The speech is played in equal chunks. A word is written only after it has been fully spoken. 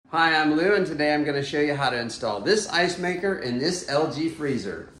Hi, I'm Lou, and today I'm going to show you how to install this ice maker in this LG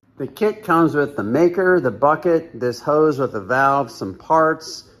freezer. The kit comes with the maker, the bucket, this hose with a valve, some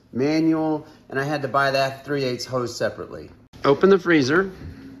parts, manual, and I had to buy that 3/8 hose separately. Open the freezer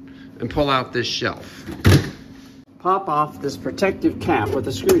and pull out this shelf. Pop off this protective cap with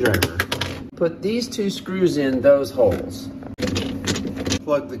a screwdriver. Put these 2 screws in those holes.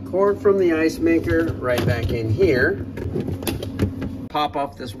 Plug the cord from the ice maker right back in here. Pop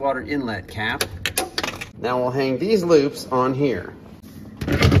off this water inlet cap. Now we'll hang these loops on here.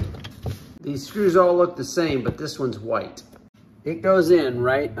 These screws all look the same, but this one's white. It goes in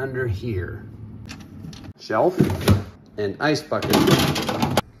right under here. Shelf and ice bucket.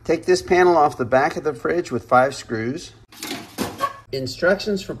 Take this panel off the back of the fridge with 5 screws.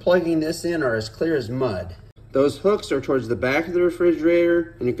 Instructions for plugging this in are as clear as mud. Those hooks are towards the back of the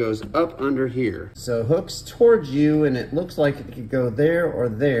refrigerator and it goes up under here. So hooks towards you and it looks like it could go there or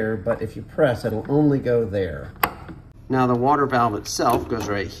there, but if you press, it'll only go there. Now the water valve itself goes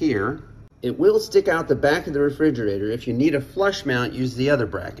right here. It will stick out the back of the refrigerator. If you need a flush mount, use the other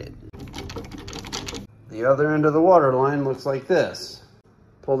bracket. The other end of the water line looks like this.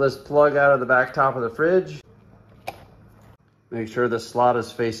 Pull this plug out of the back top of the fridge. Make sure the slot is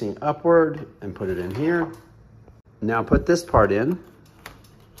facing upward and put it in here. Now put this part in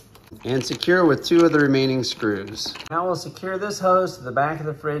and secure with 2 of the remaining screws. Now we'll secure this hose to the back of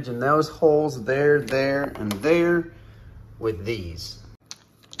the fridge and those holes there, and there with these.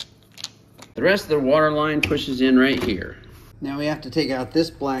 The rest of the water line pushes in right here. Now we have to take out this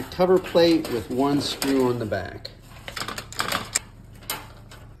black cover plate with 1 screw on the back.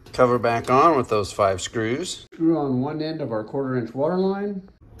 Cover back on with those 5 screws. Screw on one end of our 1/4-inch water line.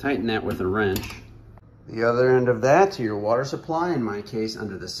 Tighten that with a wrench. The other end of that to your water supply, in my case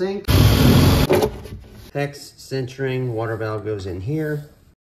under the sink. Hex centering, water valve goes in here.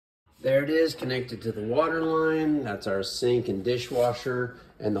 There it is, connected to the water line. That's our sink and dishwasher.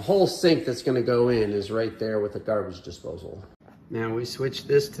 And the whole sink that's gonna go in is right there with the garbage disposal. Now we switch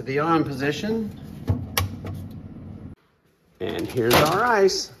this to the on position. And here's our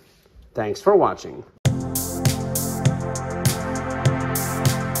ice. Thanks for watching.